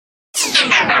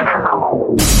T-minus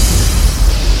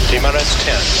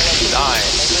 10,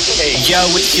 9, 8. Yo,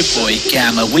 it's your boy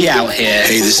Gamma. We out here.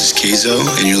 Hey, this is Keizo,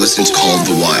 and you're listening to Call of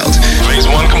the Wild. Phase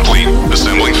 1 complete.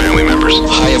 Assembling family members.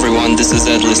 Hi everyone, this is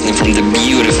Ed listening from the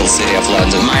beautiful city of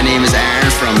London. My name is Aaron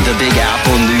from the Big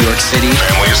Apple, New York City.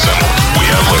 Family assembled. We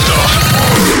have liftoff.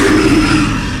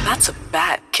 That's a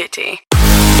bad kitty.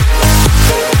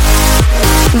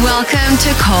 Welcome to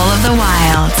Call of the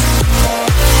Wild.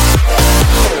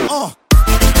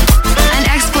 An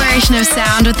exploration of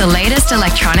sound with the latest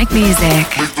electronic music.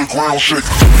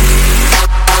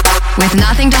 With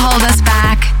nothing to hold us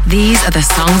back, these are the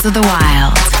songs of the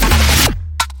wild.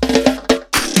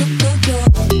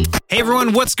 Hey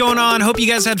everyone, what's going on? Hope you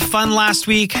guys had fun last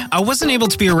week. I wasn't able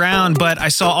to be around, but I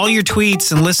saw all your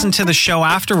tweets and listened to the show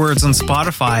afterwards on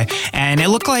Spotify, and it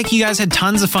looked like you guys had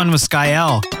tons of fun with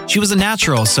Skyel. She was a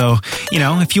natural, so,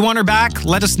 if you want her back,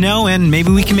 let us know and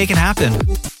maybe we can make it happen.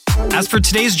 As for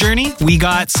today's journey, we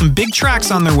got some big tracks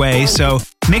on their way, so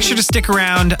make sure to stick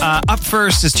around. Up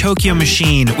first is Tokyo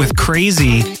Machine with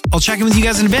Crazy. I'll check in with you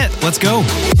guys in a bit. Let's go.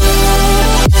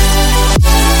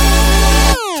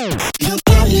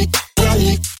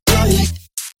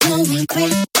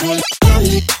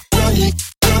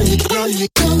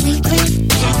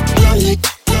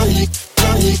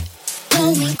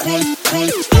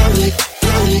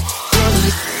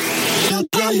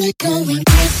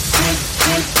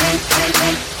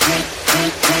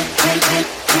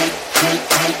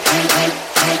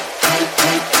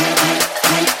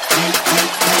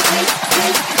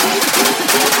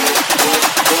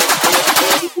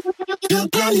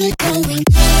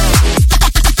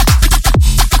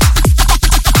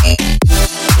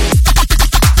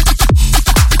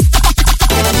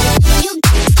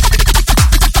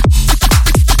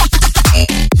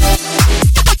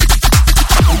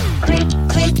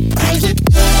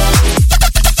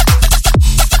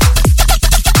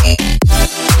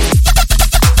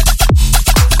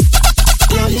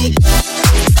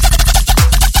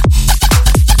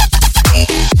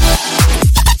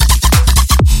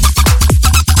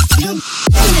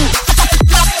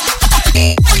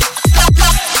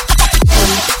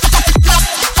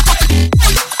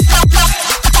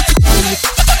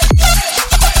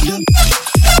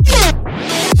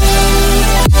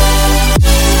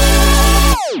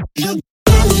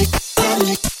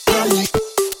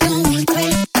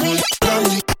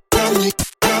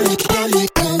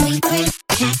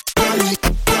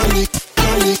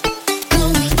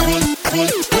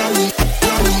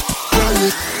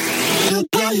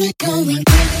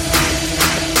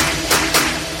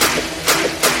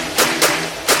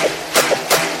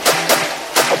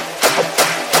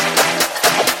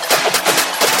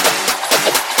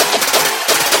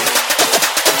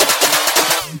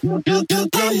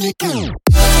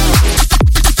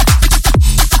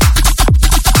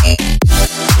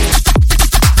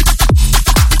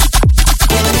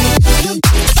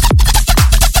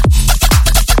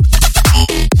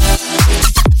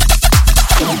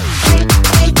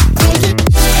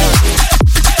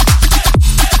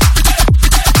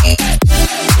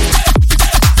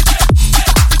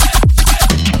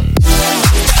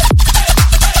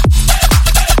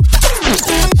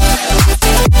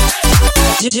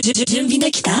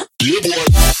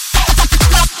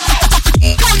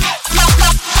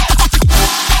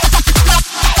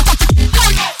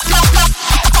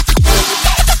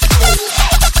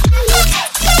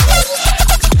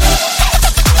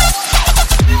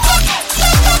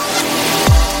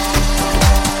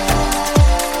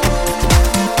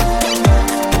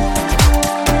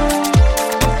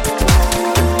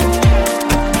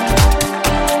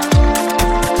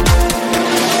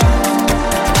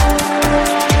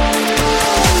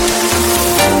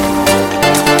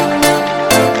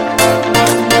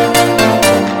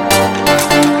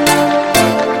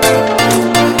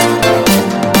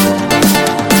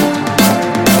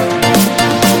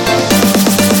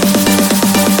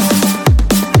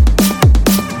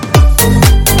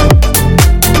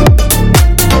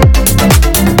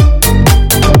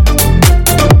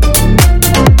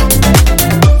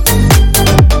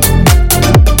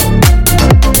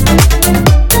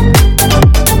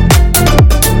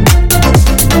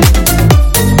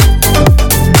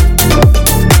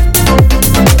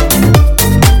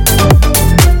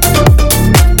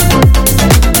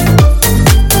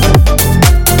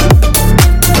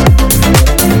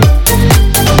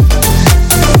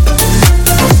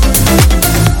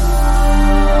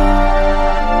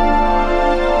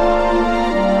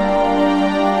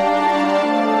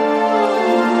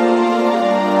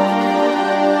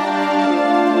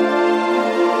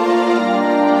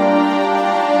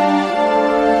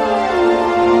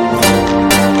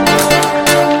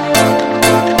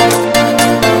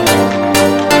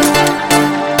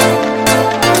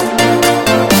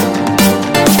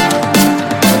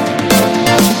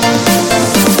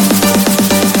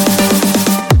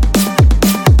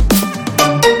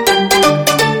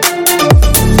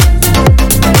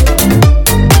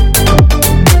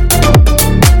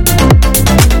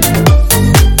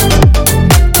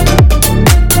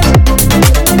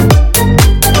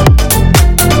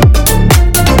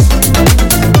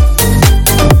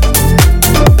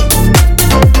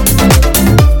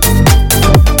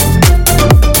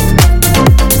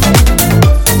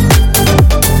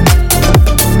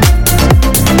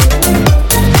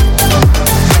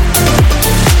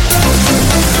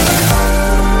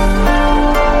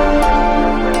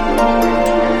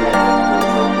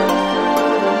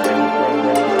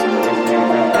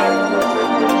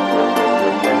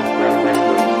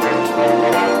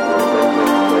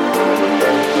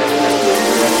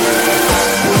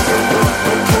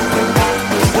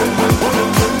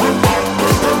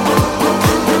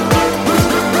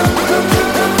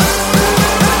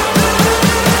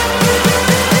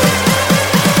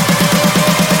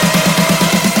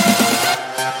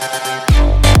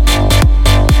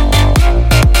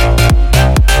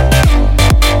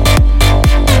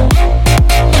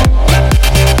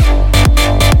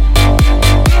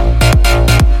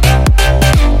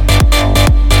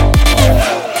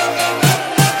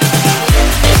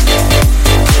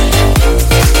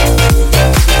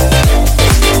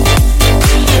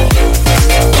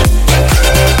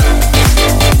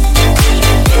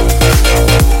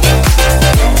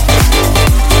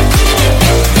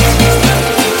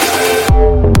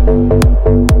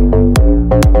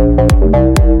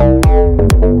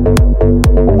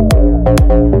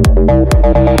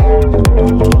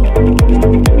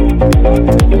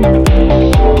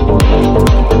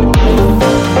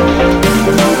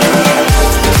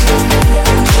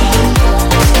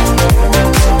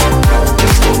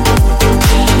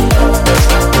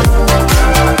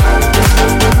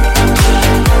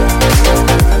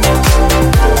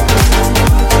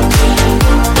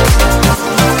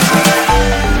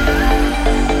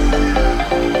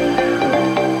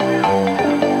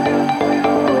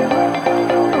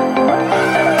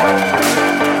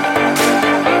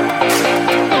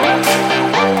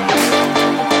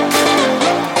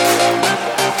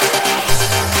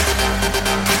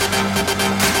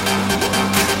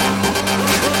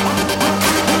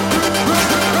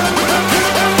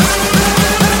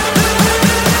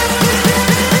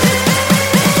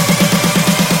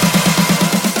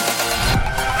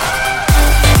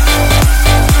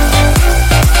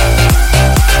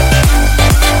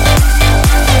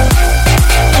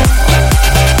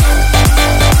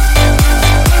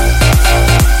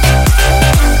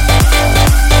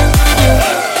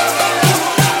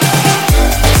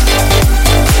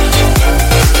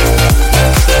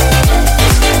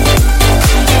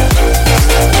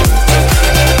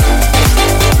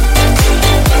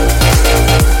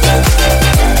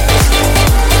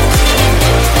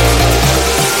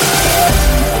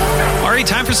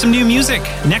 for some new music.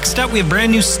 Next up, we have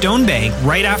brand new Stone Bay.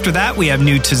 Right after that, we have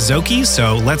new Tizoki.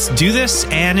 So let's do this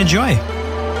and enjoy.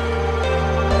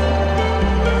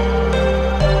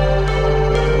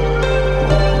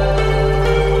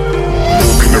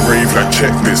 Walking the rave like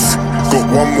check this. Got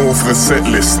one more for the set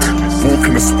list.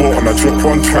 Walking the spot and I drop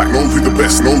one track. Know who the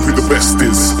best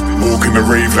is. Walking the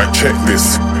rave like check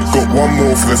this. Got one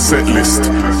more for the set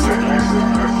list.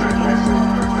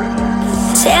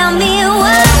 Tell me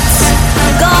what's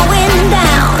going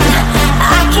down.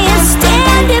 I can't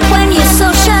stand it when you're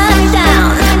so shut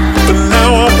down. But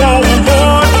now I'm on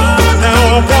board.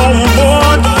 Now I'm on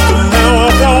board. Now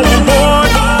I'm on board.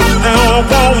 Now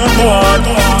I'm on board.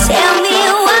 Tell me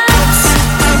what's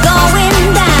going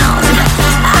down.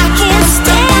 I can't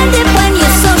stand it when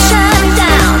you're so shut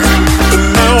down. But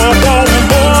now I'm on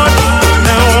board.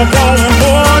 Now I'm on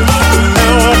board.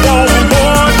 Now I'm on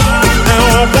board.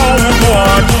 Now I'm on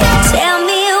board. Tell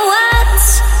me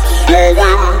what's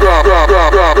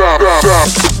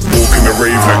walking the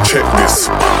rave like check this.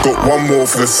 Got one more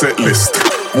for the set list.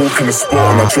 Walking the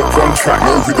spot and I drop one track.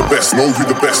 Know who the best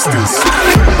is.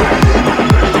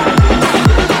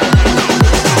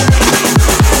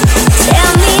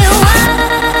 Tell me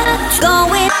what's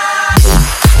going on.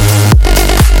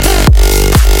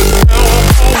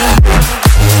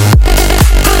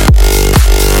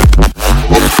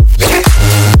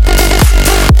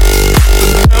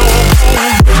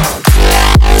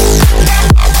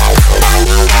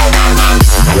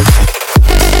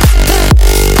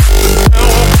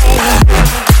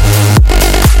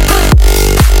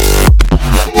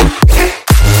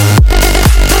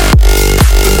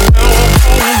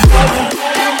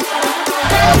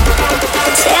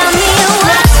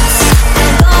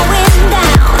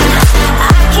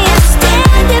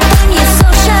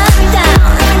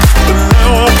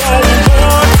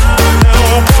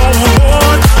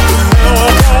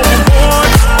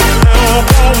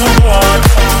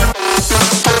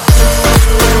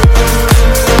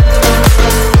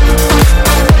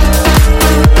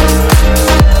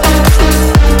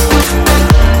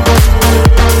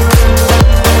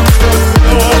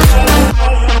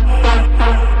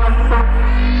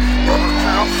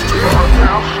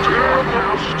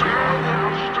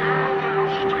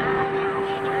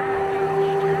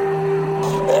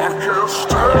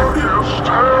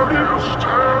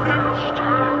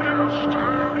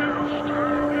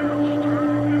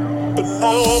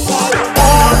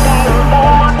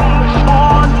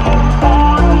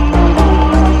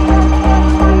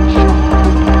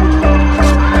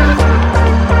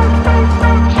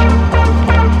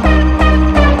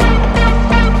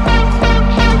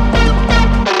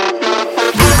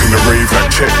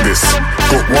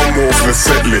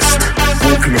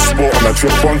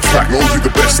 Drop one track, know who the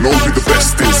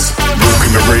best is.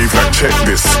 Walking the rave like check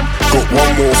this. Got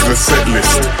one more for the set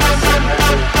list.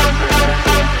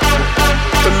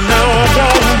 But now I'm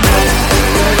on.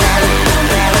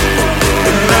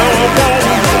 But now I'm on.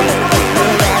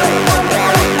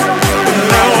 But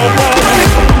now I'm on.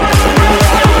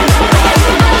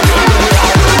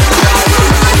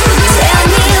 Tell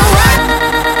me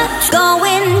what's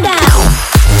going down.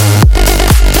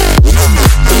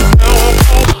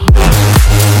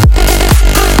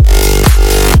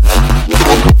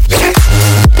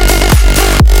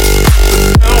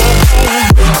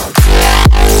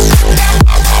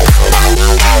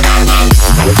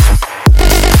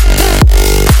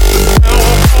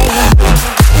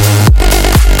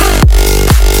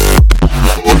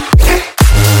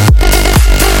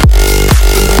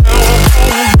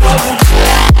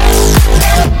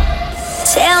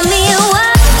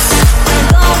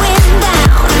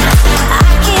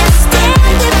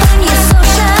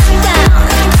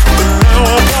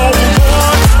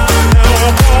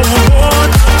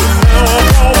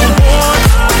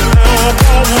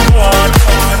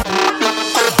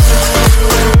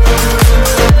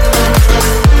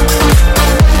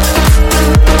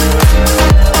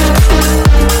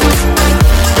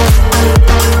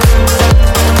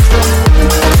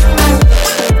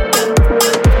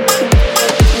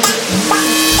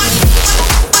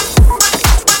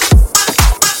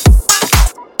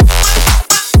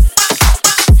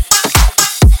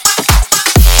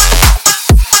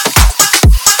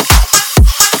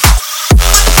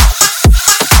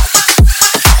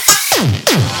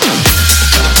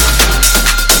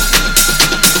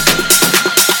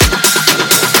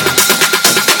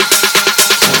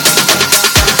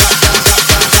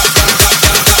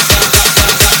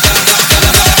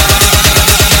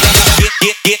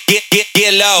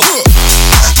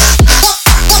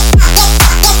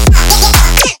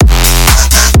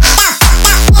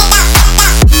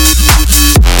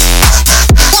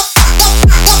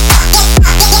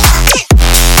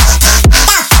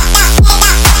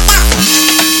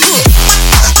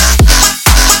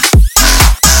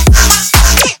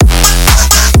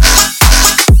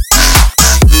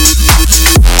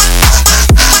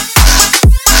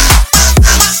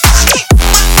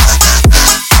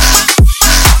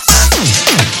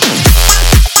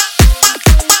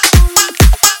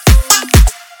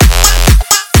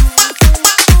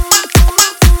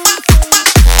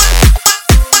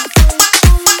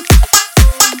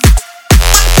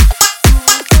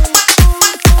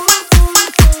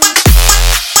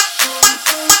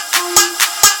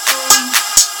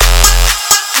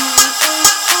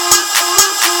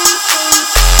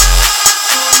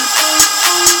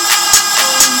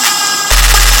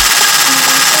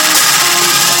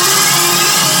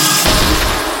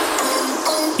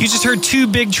 just heard two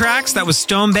big tracks. That was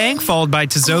Stonebank, followed by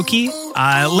Tizoki.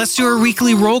 Let's do our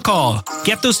weekly roll call.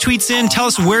 Get those tweets in. Tell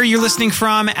us where you're listening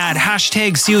from at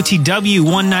hashtag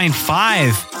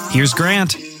COTW195. Here's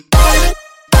Grant.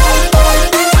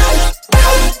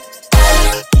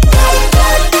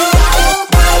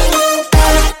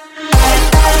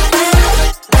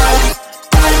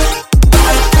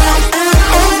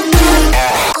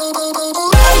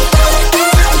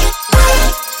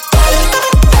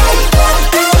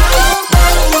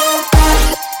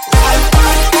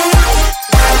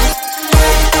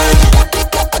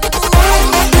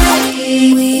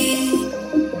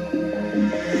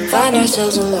 Find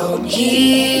ourselves alone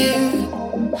here,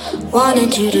 wanting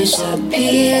to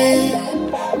disappear,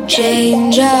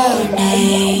 change our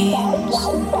names,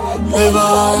 live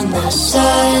on the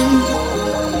sun,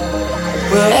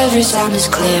 where every sound is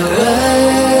clearer,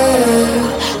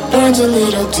 burns a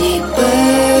little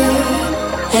deeper,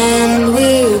 and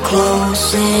we're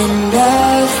close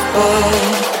enough, but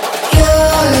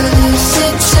your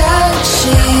lucid touch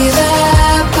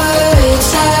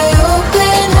evaporates. I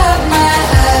open up my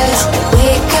eyes,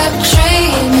 wake up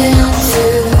dreaming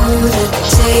through the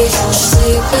days and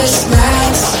sleepless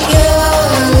nights. Your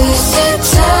lucid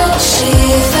touch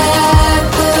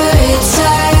evaporates. I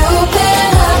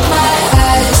open up my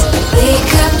eyes,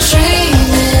 wake up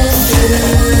dreaming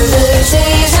through the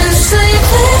days and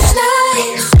sleepless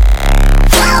nights.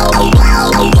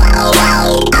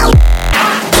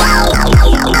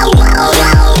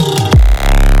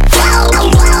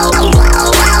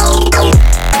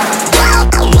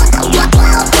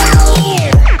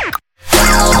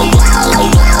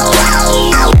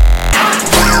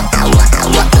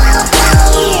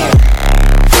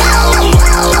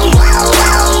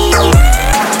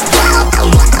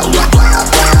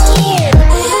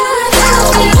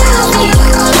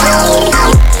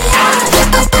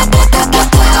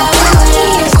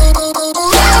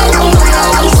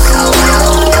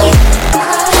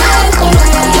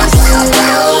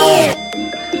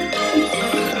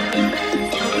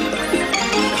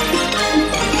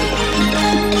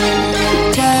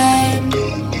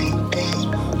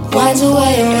 Winds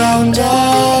away around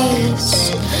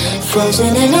us,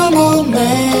 frozen in a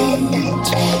moment.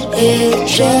 It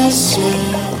just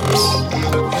slips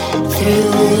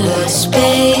through the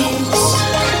space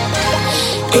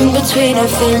in between our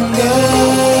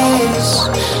fingers.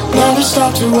 Never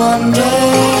stop to wonder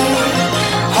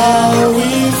how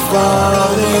we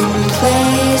fall in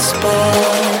place, but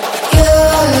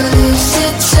your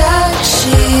lucid touch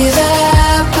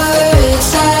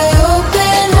evaporates. I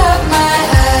open up my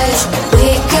eyes,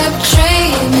 wake up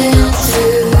dreaming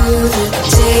through the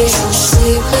days and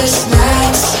sleepless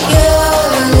nights. Your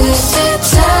lucid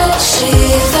touch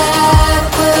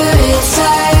evaporates. I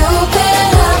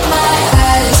open up my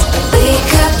eyes,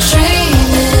 wake up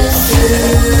dreaming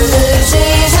through the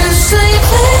days and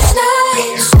sleepless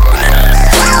nights.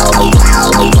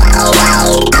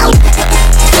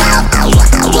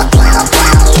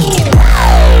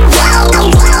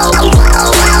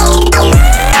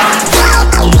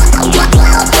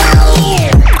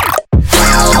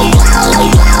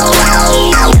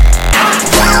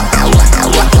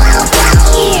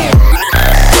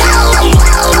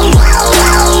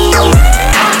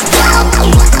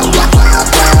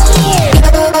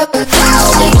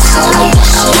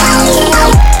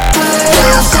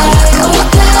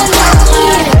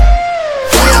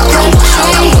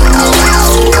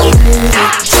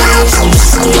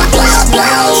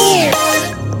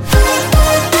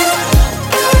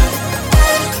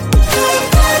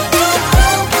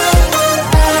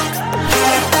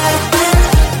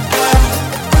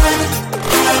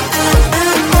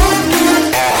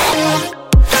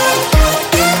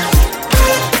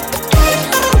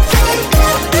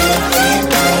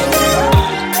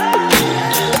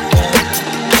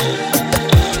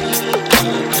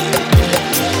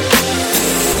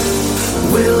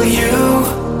 Will you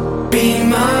be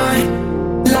my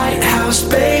lighthouse,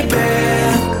 baby?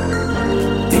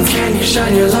 And can you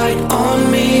shine your light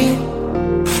on me?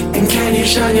 And can you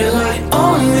shine your light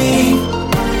on me?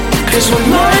 'Cause when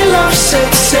my love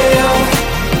sets sail,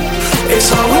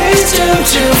 it's always doomed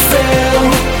to fail.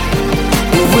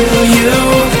 Will you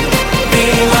be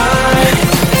my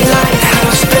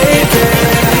lighthouse, baby?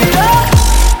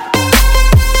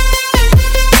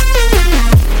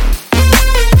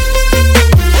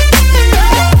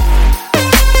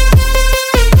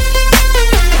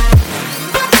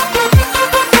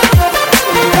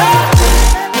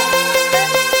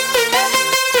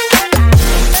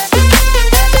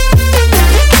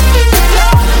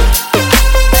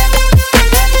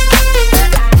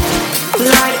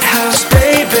 Lighthouse,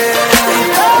 baby.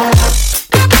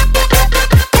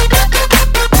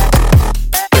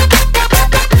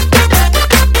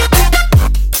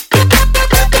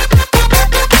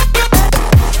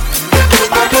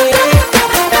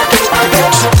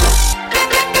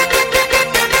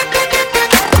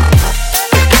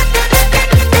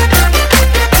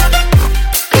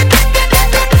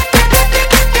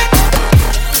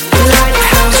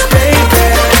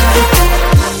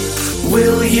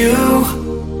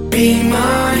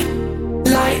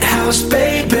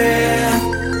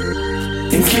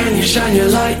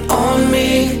 light on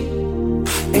me?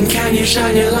 And can you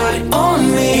shine your light on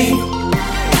me?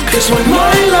 'Cause when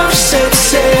my love sets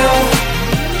sail,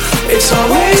 it's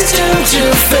always doomed to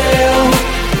fail.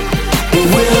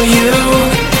 Will you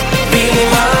be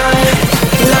my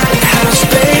lighthouse,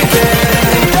 baby?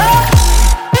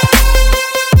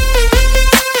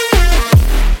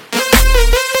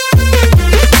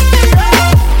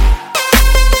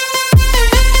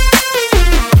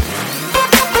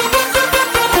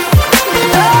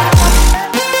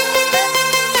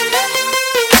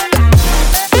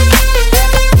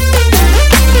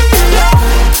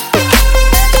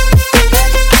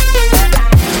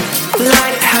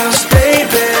 Lighthouse,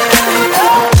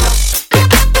 baby.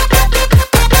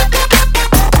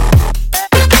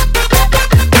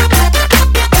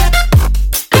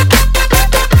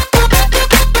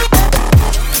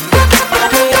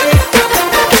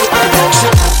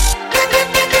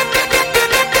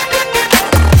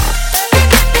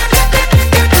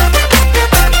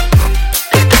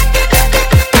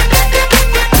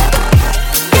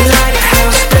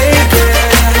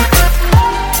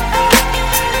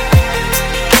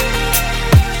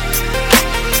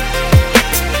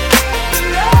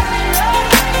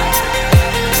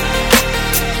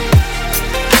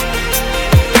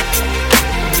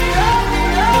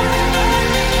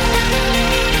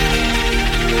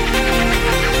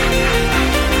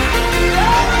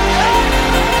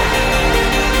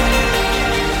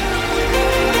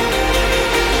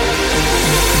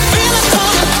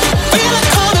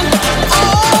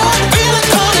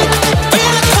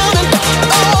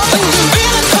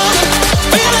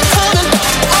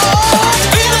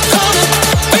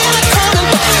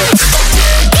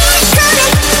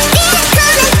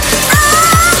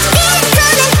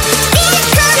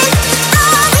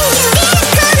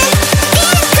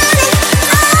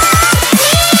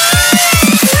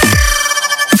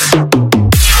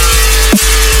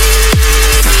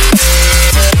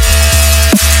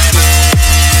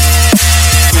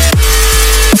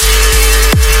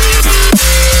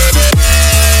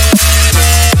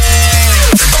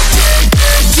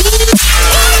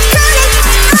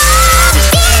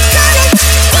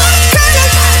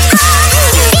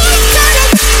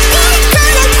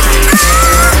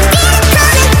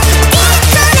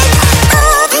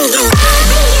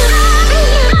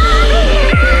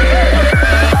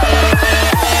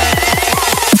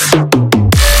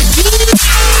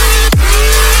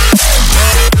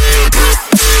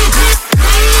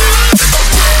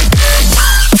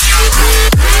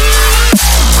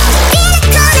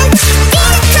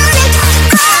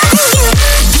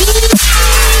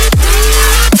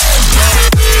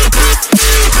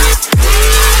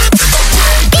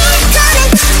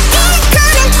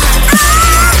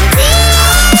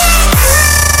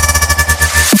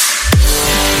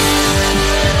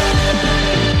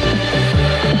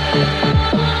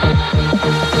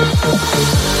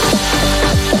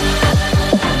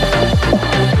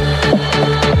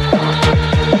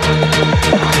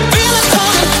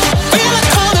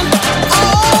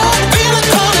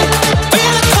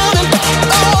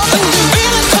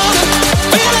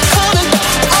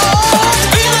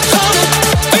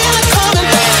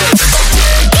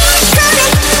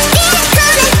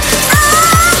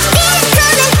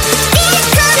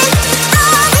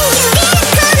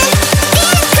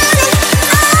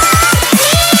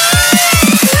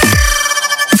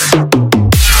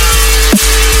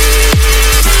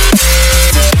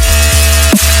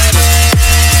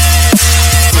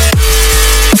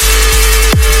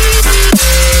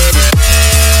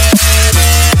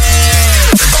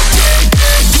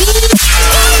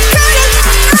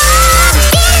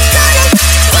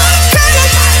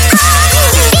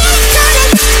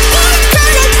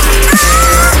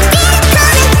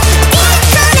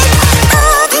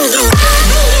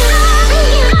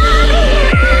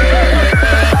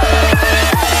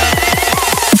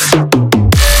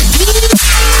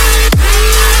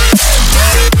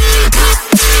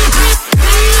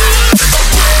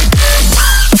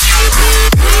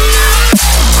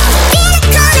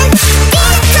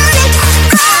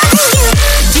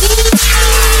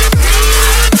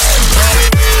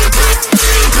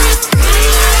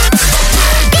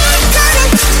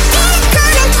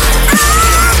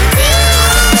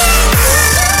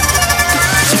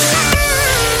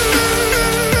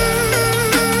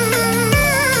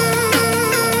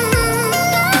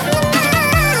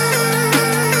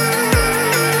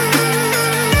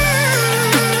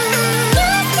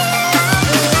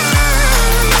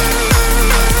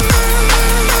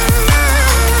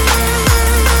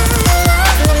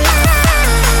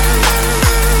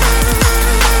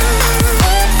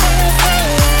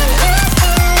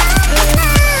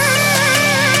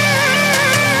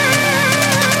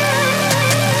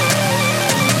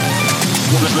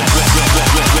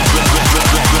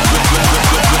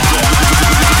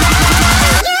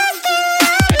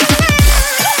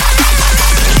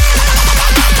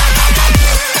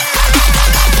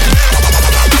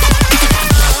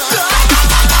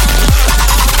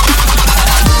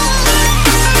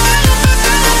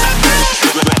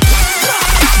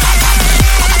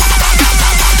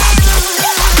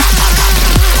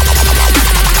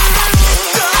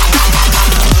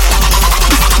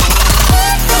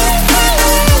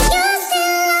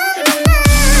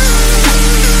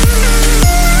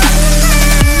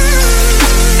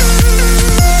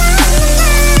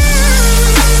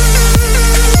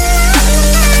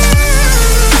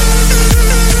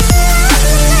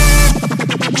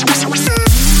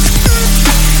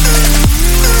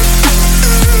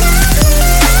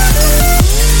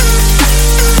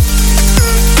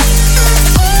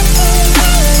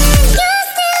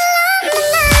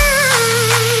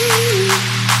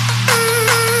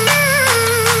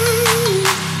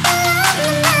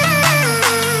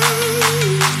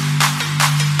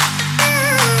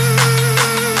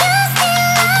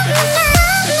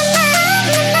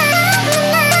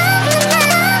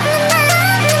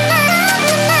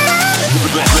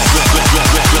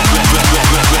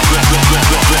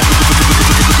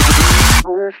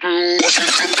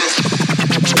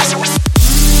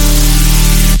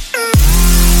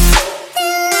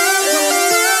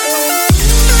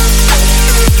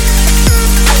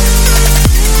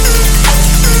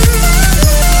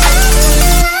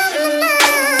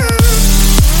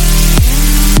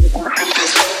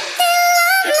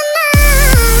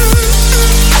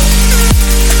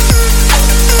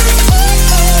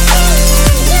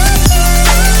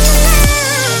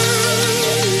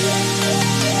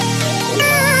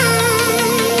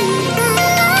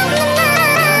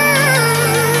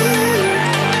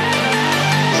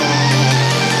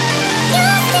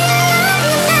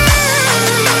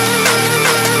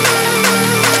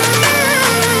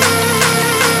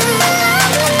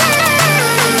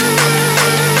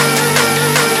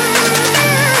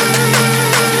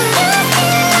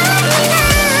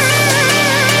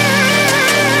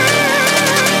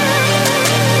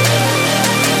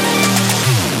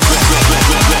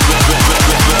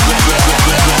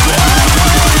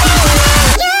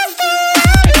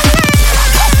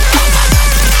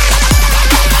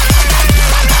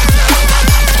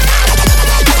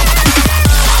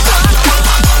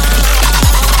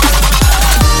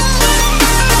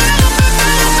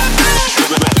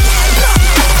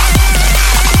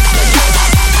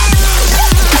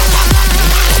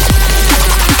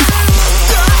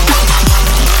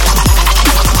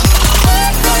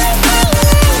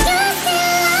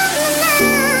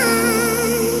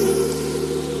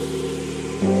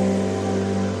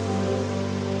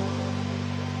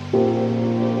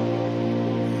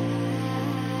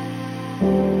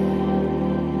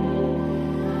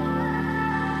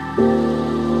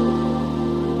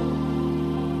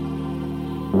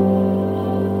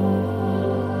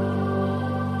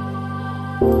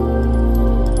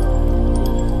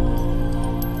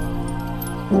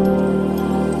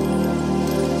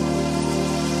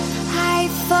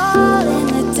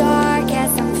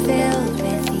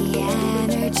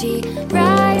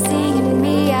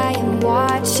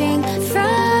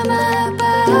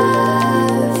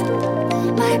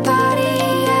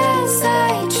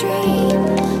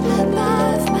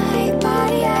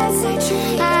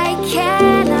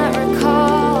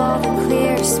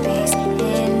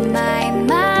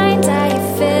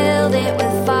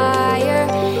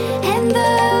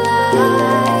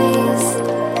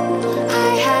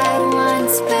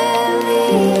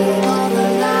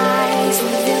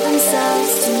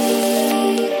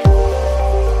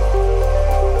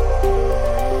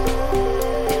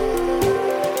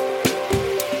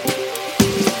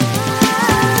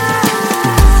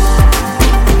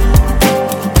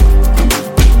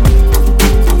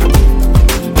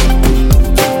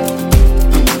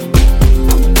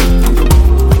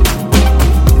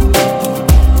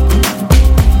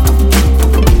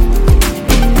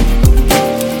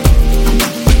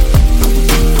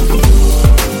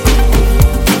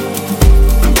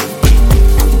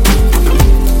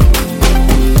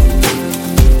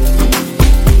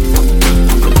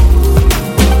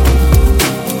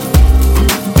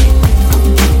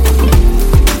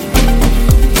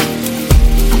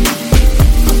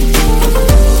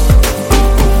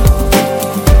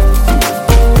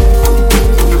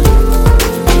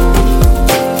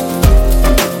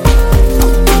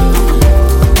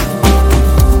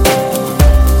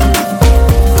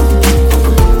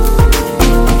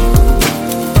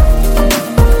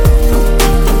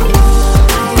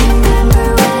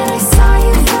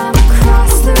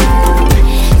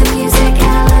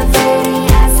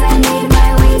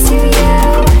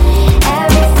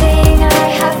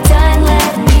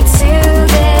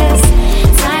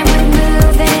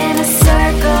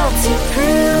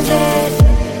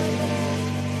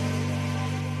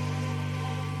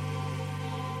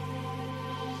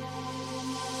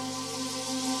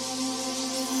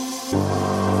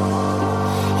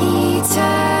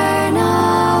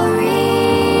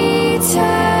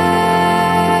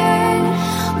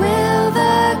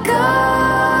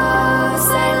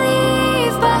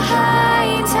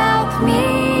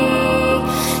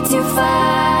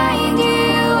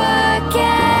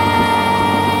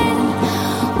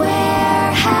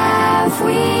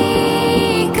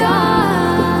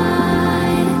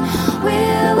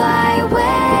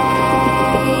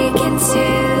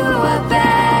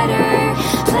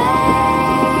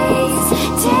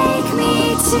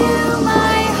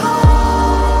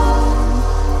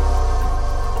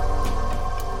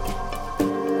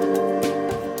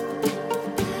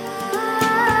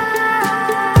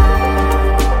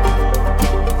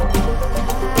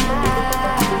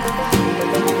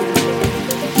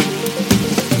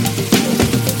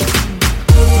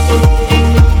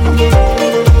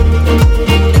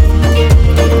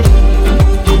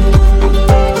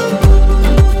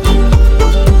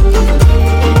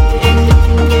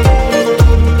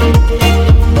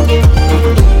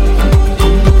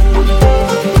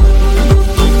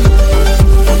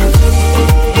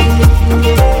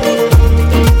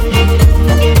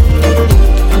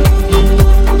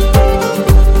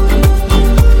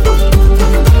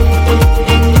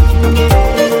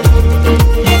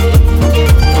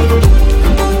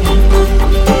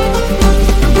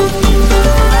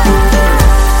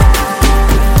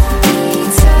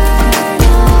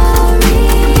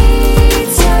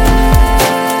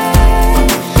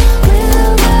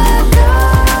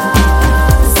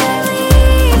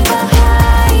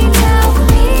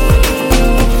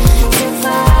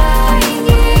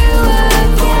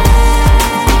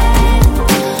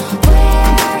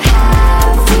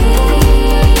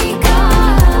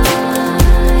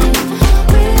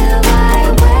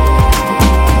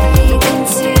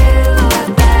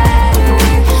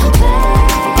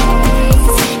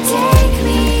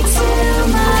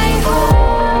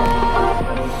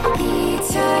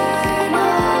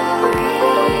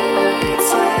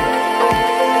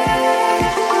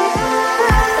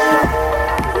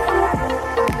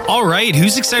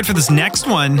 who's excited for this next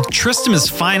one? Tristan is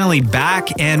finally back,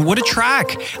 and what a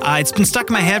track. It's been stuck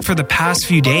in my head for the past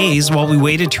few days while we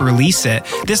waited to release it.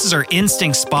 This is our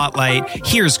Instinct Spotlight.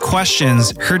 Here's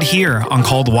Questions, heard here on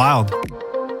Call the Wild.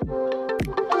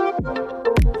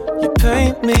 You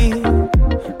paint me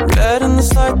red in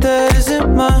this light that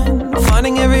isn't mine,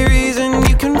 finding every reason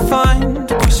you can find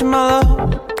to question my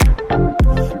love.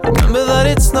 Remember that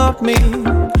it's not me,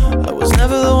 I was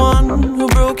never the one who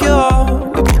broke your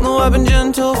heart. We both know I've been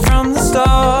gentle from the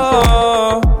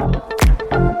start.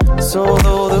 So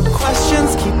though the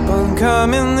questions keep on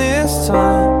coming this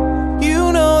time,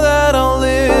 you know that I'll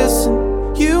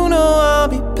listen, you know I'll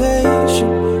be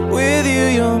patient with you,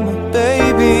 you're my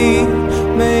baby.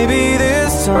 Maybe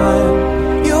this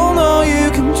time you'll know you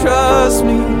can trust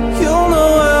me, you'll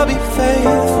know I'll be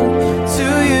faithful to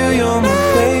you, you're my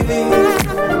baby.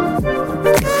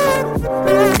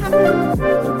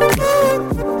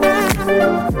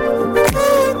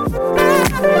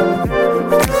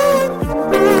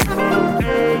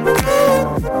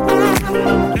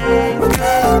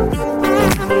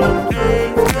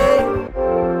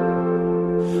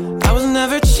 I was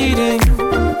never cheating,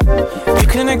 you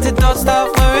connected dots that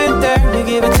weren't there. You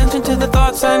gave attention to the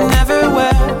thoughts I never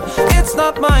wear. It's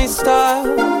not my style,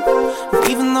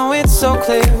 even though it's so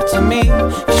clear to me.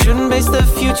 You shouldn't base the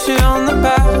future on the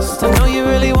past. I know you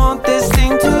really want this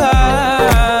thing to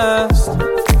last.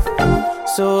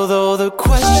 So though the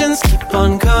questions keep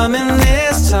on coming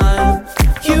this time,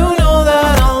 you know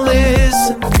that I'll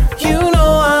listen, you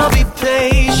know I'll be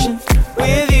patient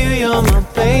with you, you're my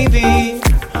baby.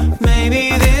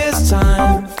 Maybe this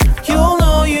time you'll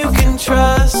know you can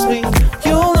trust me,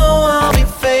 you'll know I'll be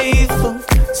faithful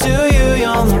to you,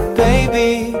 you're my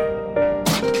baby.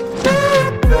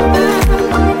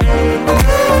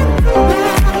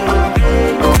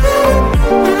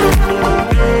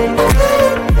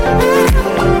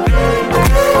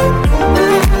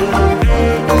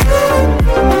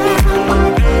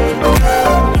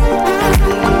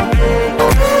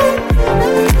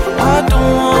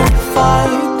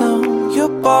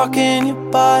 Barking, you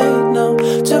bite now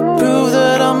to prove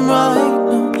that I'm right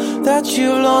now, that you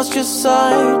lost your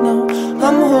sight now.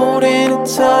 I'm holding it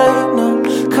tight now,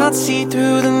 can't see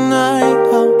through the night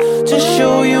now, to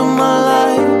show you my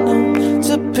light now,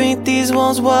 to paint these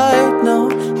walls white now.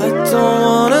 I don't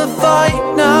wanna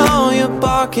fight now. You're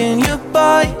barking, you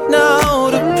bite now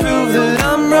to prove that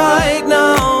I'm right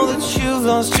now, that you've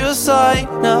lost your sight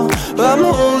now. I'm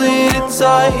holding it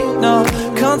tight now,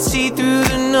 can't see through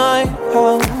the night.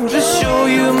 How to show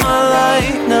you my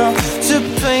light now, to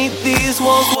paint these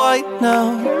walls white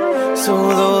now. So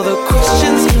though the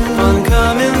questions keep on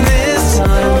coming this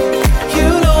time, you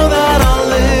know that I'll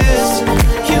listen,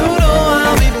 you know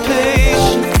I'll be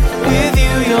patient with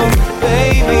you, you're my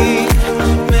baby.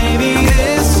 Maybe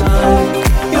this time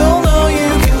you'll know you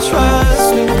can trust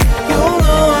me, you'll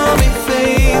know I'll be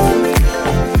faithful.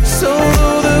 So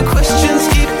though the questions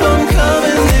keep on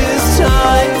coming this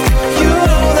time, you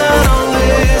know that I'll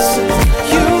listen,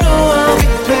 you know I'll be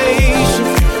patient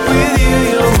with you,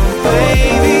 you're my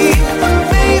baby.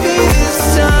 Maybe this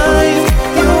time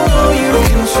you'll know you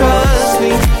can trust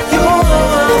me, you'll know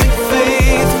I'll be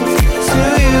faithful to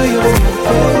you, you're my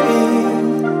baby.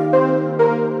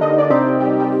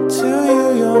 To you,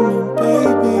 you're my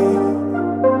baby.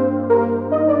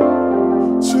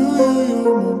 To you,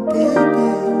 you're my baby.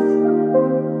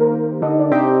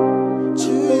 To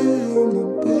you, you're my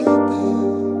baby.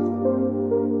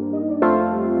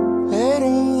 I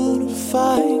don't wanna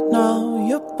fight now.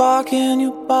 You're barking,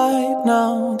 you bite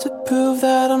now, to prove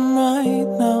that I'm right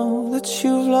now, that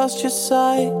you've lost your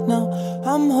sight now.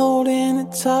 I'm holding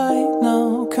it tight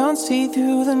now, can't see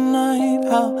through the night.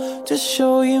 How to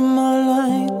show you my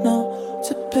light now,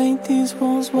 to paint these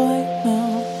walls white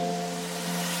now.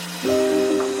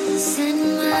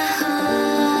 Send my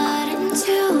heart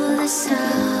into the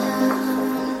sound,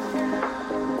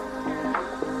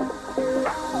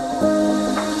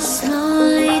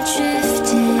 slowly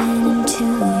drifting into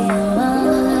your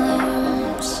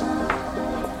arms.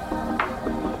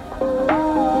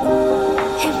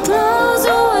 It blows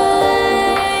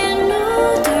away new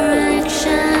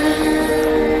directions.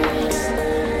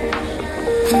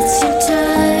 It's your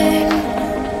turn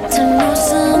to know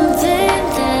something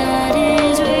that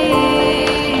is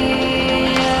real.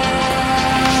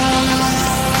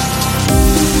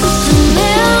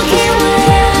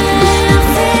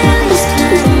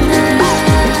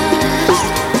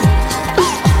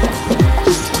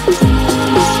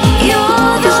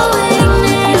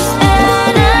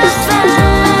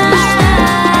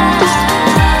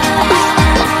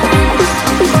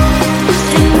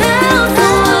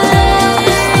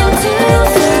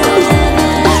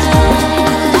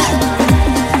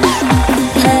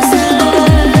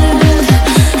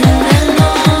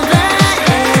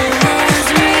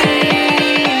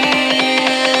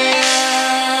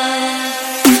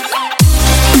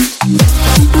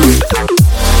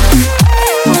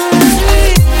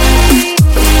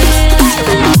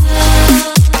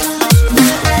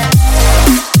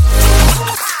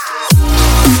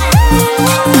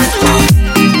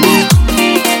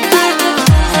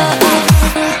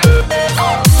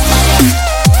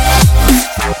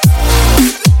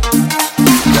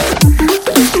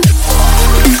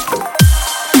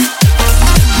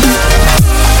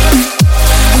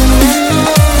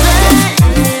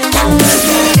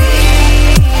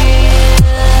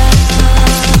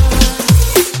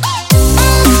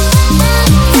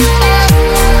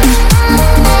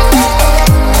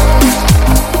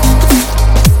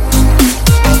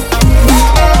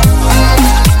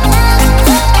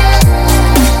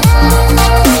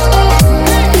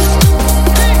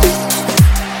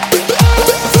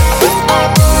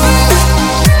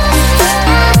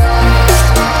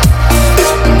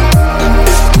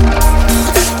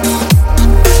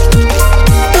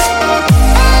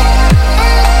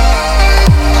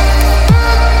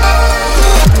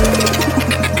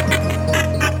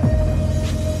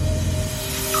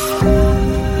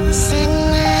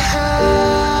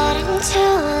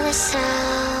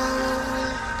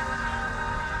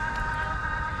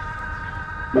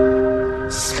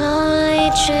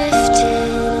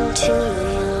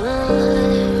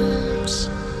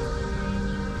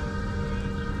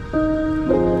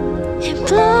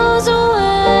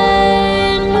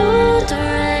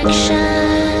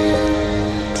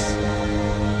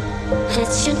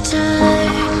 It's your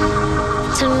time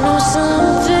to know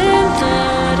something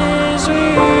that is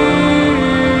real.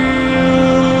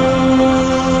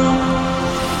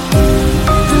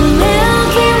 The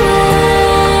Milky Way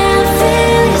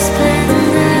feels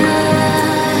splendid.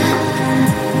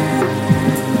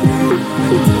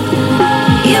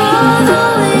 You're the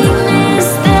weakness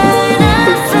that I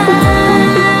find,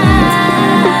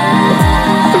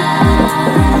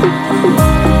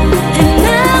 and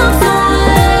now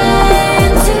far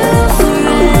into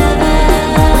forever.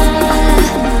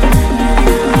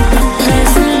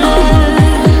 Lesson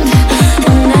learned,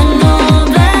 and I know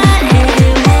that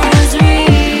it was real.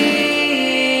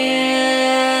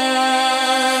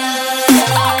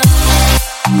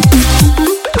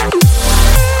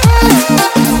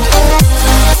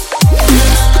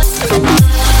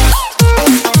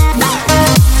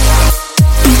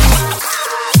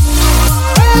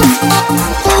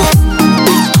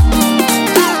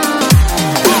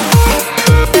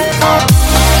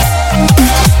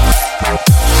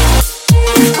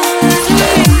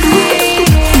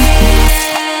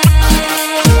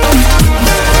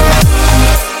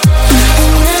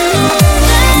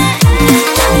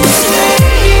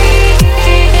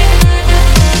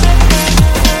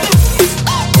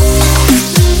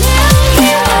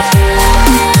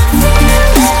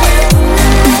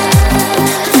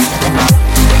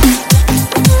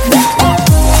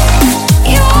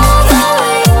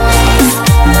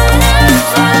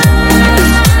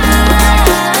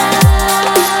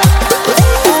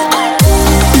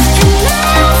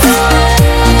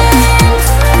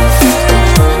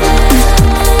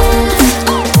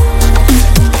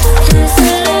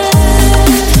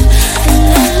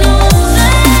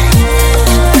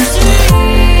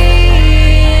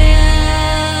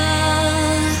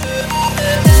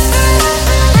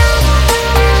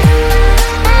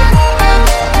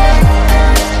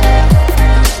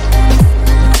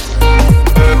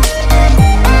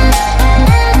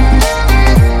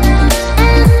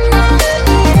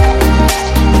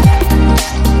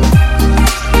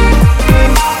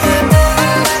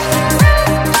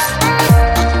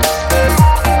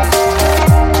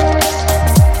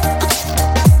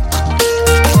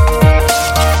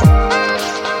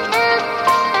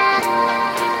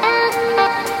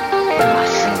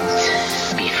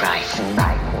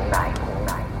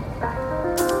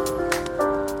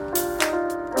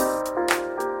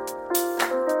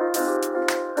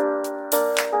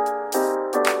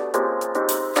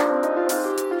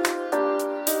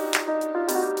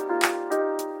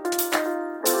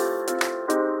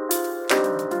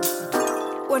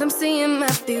 What I'm saying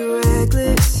might be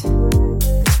reckless,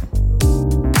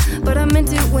 but I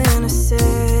meant it when I said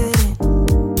it,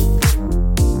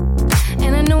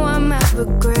 and I know I might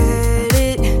regret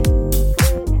it,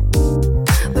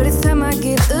 but it's time I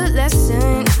give a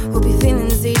lesson. Hope your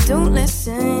feelings, they don't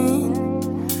lessen.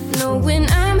 Knowing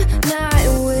I'm not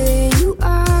where you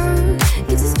are,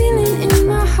 it's this feeling in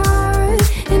my heart,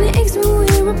 and it aches when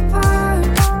we're apart.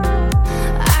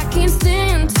 I can't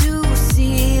stand to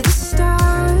see the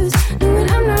stars, knowing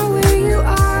I'm not where you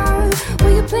are,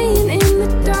 while you're playing in the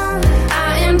dark.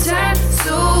 I am tired,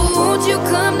 so won't you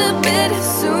come to bed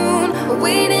soon? I'll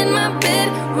wait in my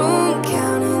bedroom,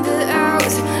 counting the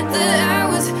hours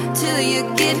till you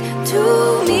get to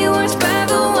me. Watched by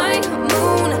the white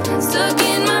moon, stuck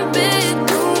in my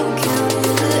bedroom,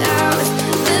 counting the hours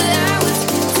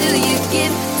till you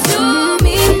get to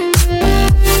me.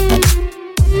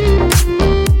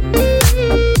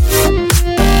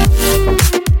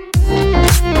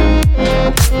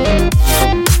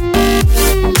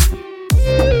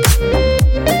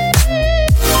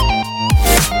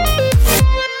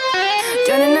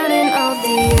 Drowning out in all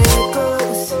the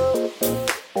echoes,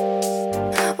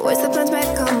 voice that blends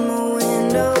back on the wind.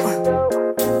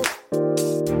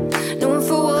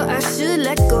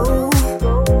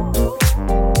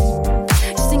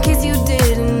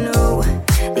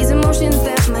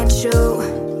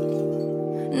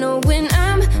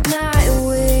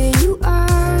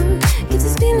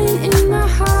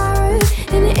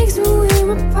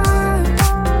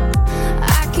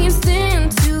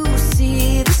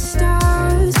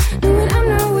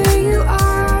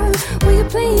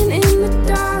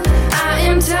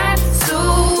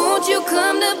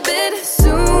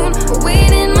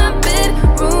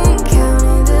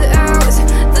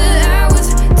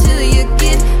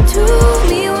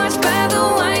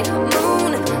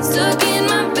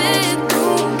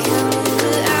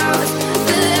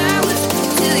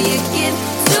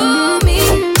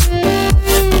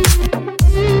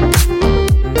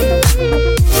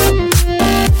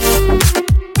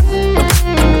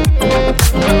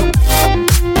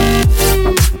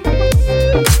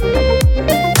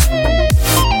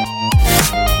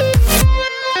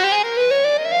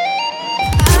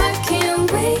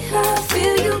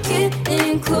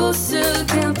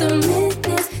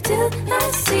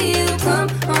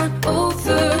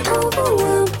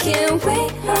 can't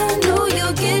wait. I know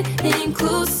you're getting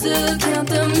closer. Count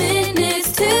the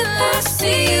minutes till I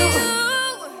see you.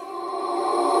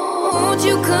 Won't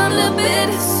you come to bed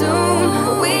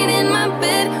soon? Wait in my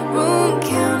bedroom,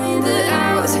 counting the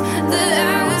hours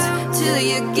till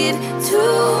you get to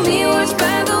me. Watch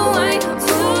by the white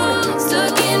moon,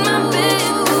 stuck in my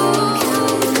bedroom,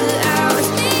 counting the hours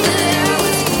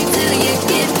till you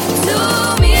get to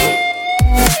me.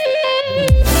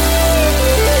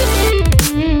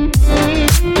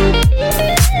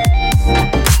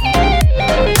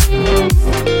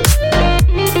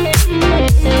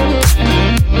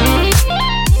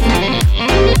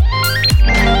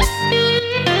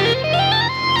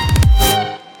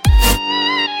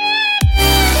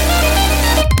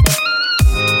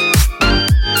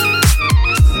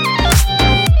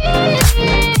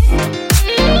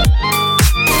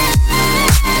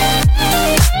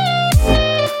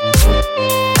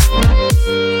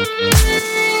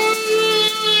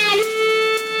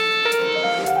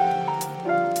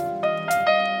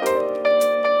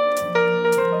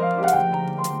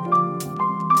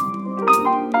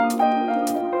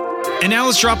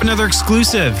 Let's drop another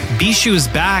exclusive. Bishu is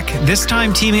back, this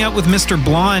time teaming up with Mr.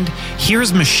 Blonde.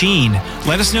 Here's Machine.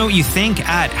 Let us know what you think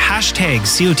at hashtag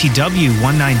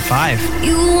COTW195.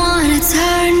 You wanna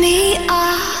turn me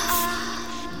off.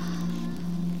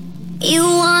 You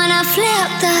wanna flip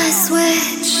the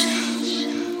switch.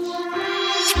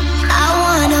 I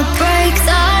wanna break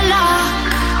the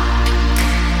lock.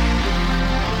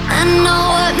 I know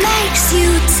what makes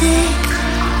you tick.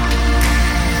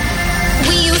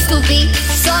 We used to be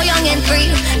so young and free.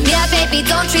 Yeah, baby,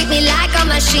 don't treat me like a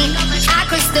machine. I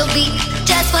could still be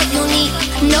just what you need.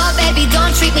 No, baby,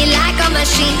 don't treat me like a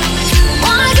machine.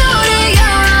 Wanna go to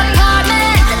your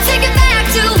apartment, take it back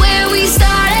to where we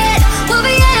started. We'll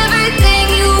be everything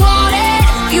you wanted.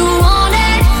 You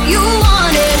wanted, you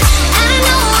wanted. I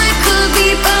know it could be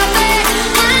perfect.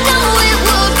 I know it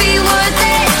would be worth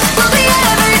it. We'll be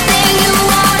everything you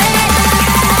wanted.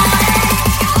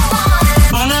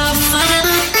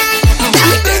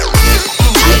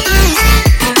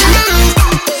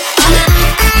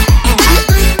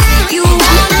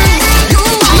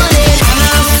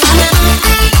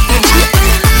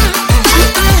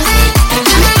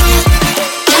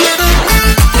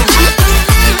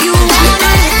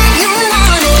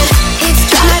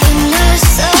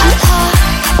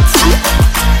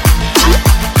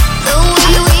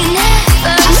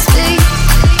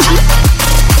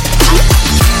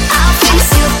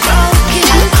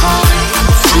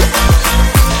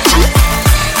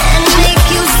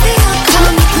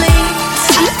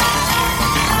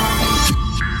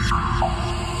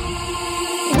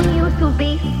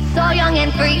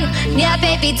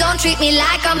 Don't treat me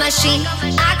like a machine.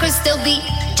 I could still be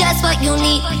just what you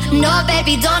need. No,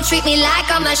 baby, don't treat me like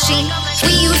a machine.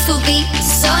 We used to be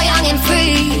so young and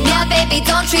free. Yeah, baby,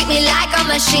 don't treat me like a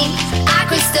machine. I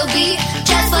could still be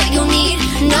just what you need.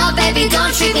 No, baby,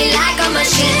 don't treat me like a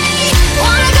machine.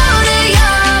 Wanna go to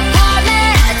your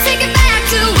apartment, take it back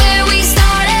to where we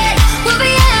started. We'll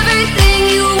be everything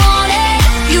you wanted.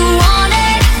 You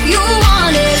wanted, you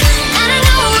wanted. And I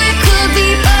know it could be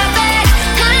perfect.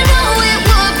 I know it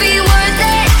would be worth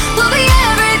it. We'll be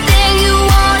everything you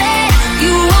wanted.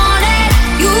 You wanted,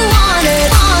 you wanted.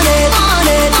 Wanted,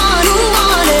 wanted, wanted. You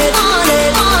wanted, wanted,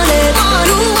 wanted.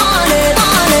 You wanted,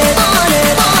 wanted, wanted.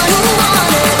 You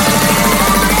wanted.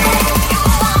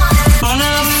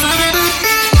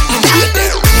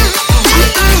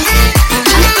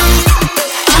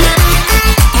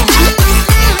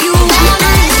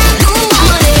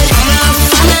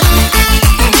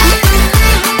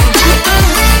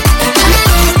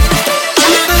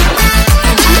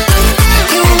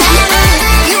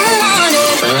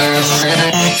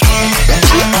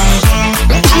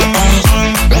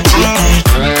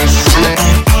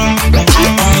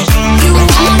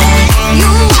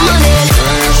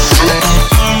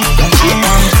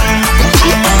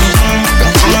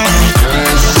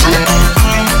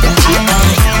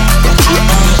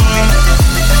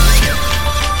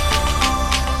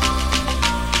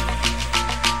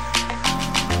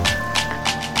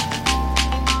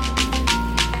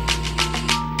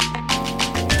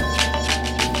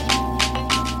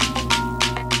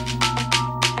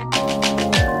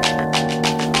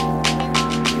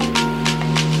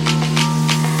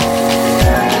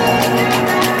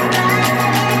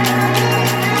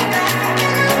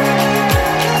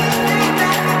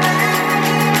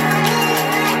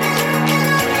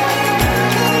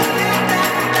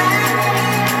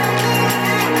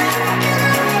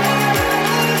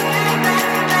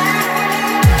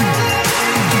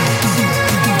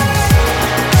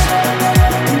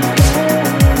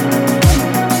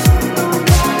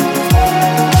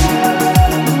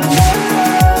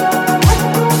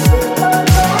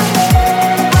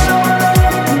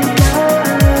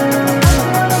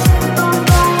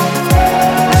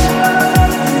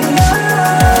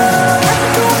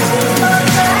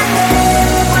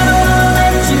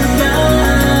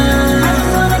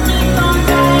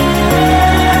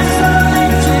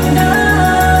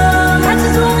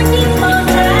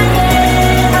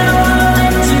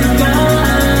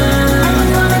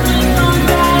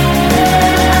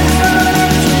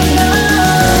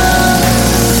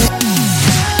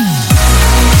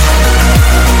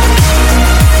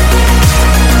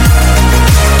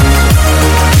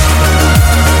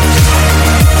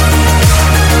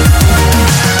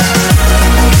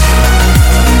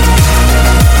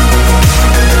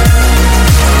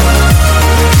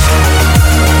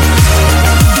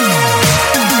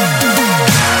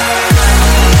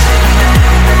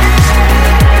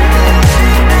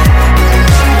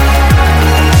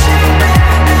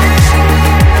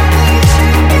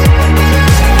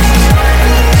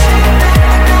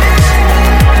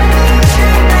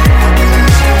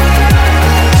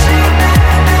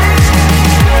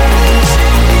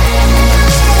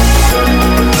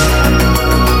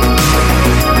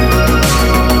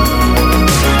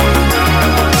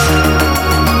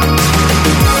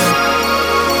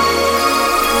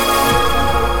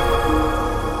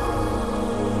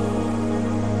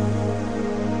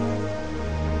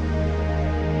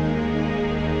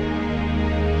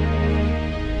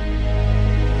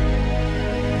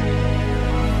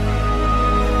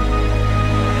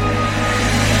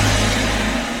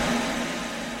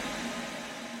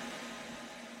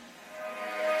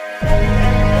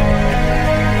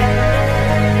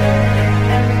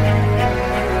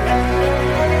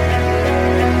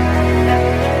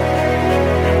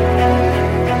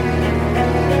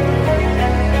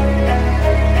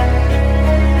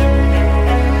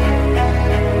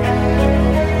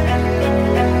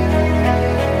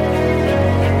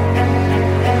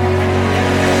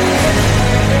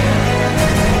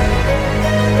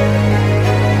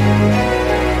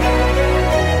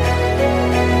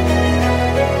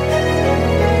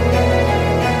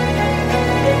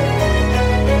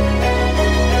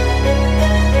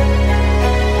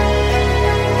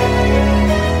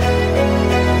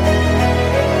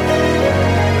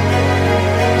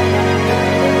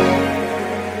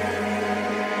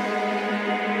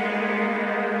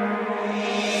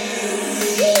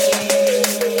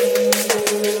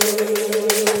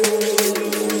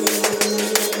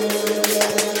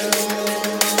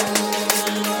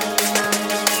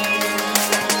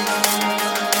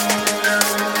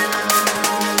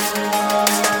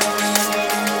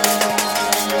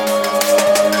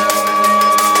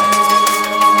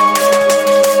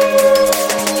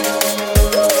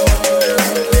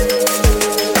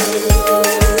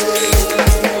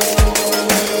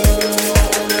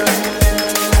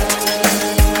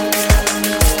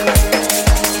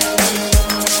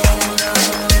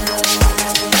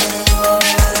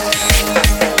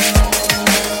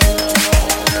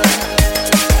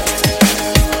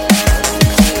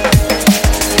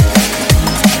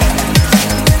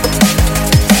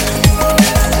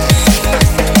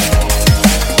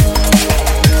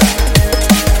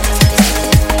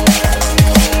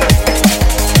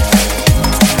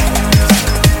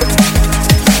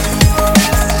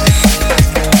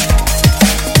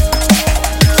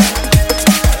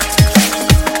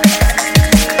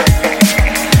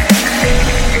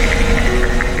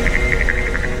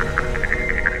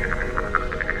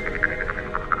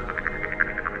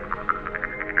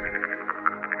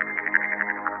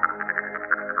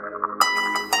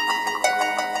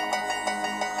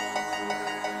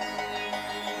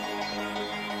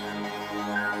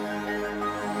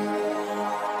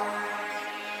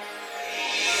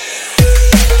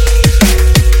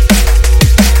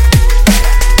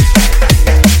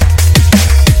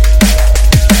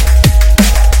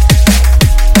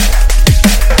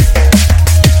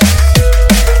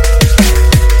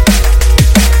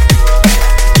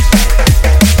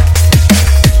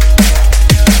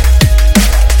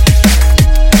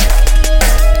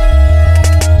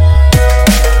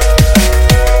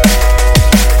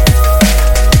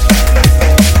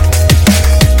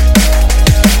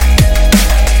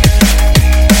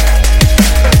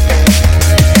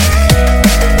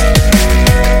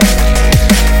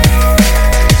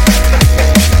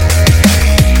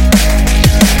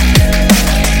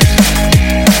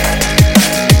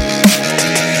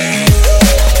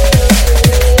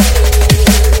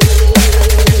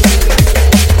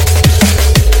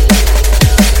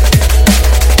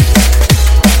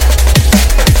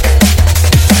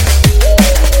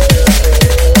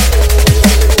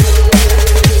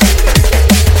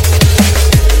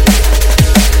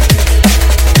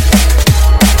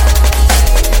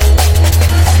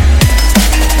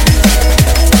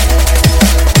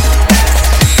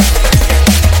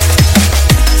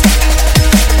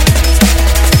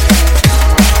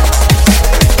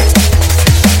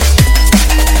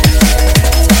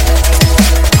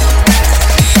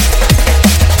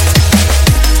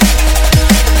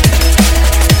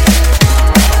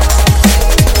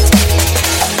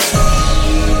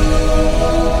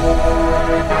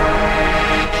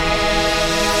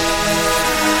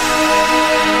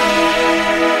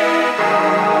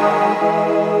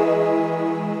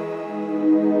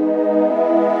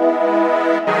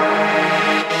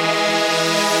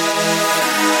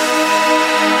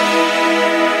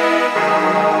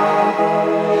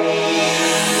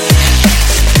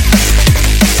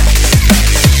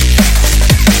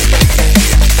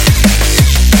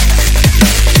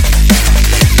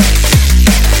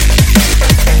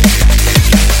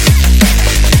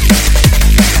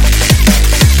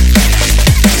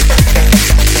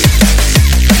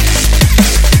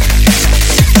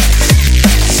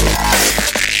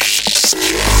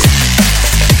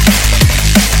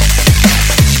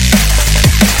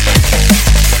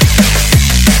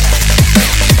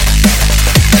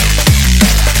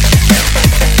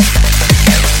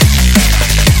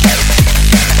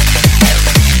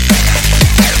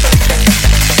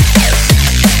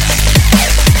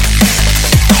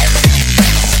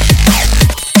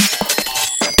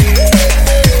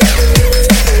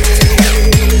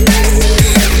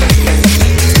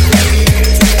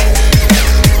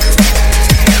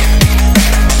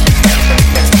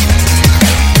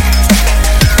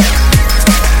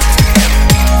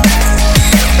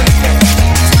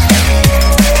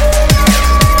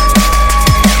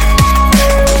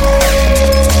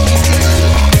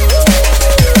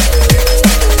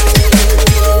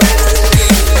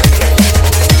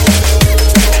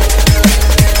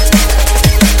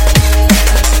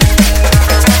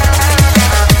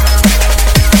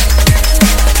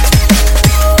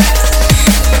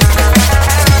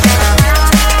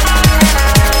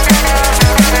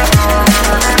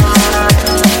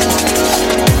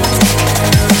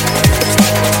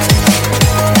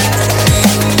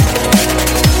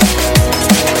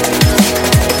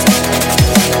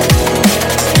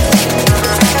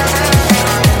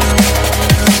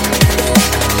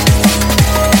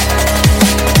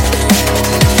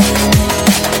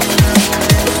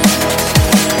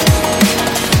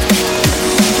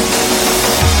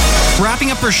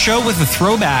 Wrapping up our show with a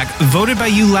throwback, voted by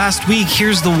you last week,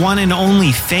 here's the one and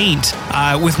only Faint.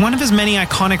 With one of his many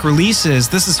iconic releases,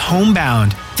 this is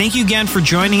Homebound. Thank you again for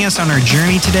joining us on our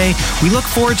journey today. We look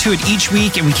forward to it each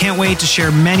week, and we can't wait to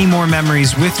share many more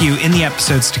memories with you in the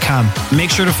episodes to come.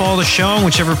 Make sure to follow the show on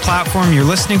whichever platform you're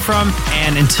listening from,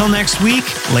 and until next week,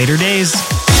 later days.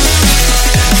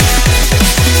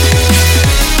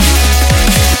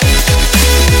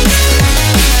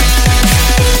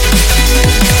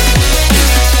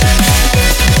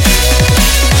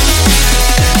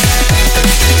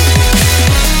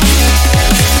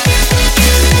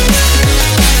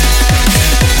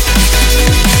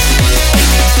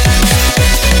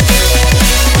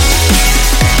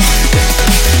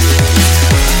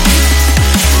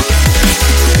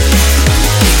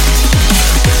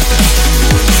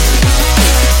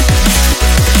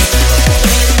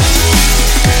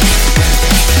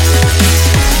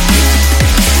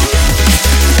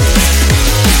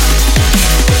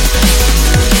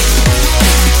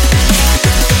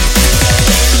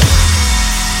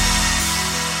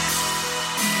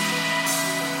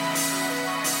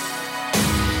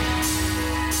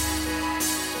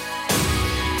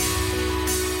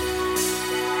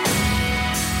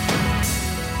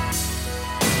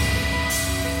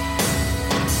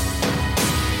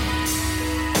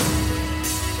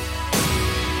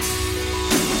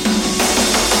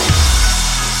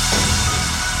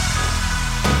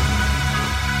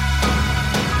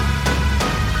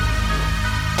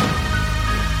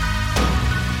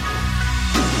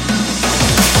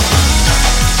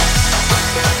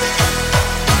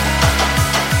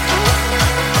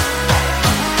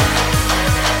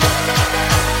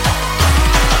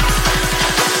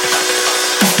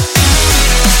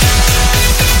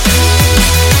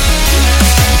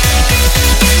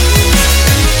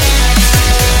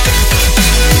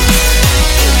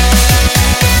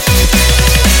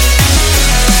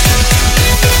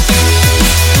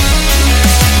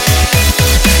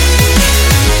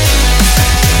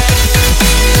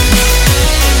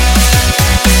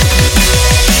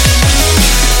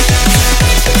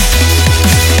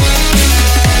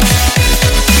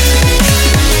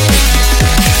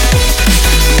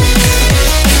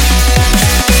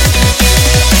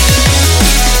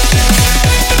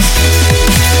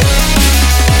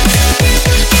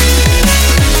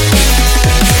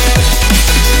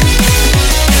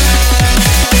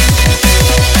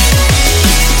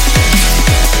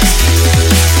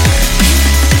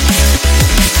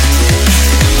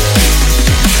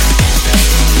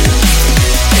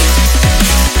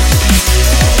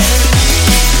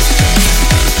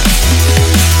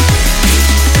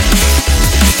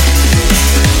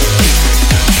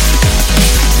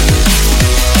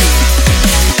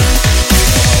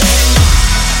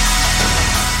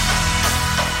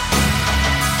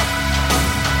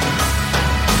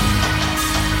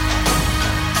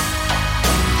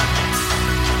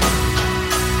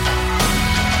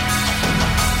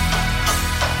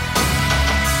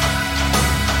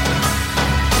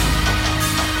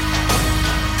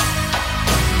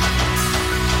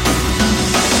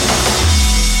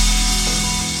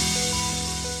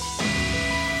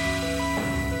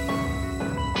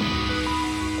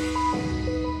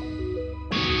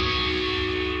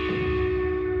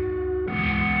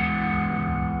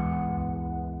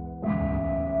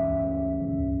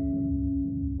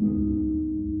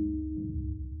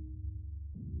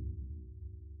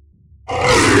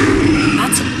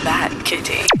 That's a bad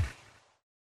kitty.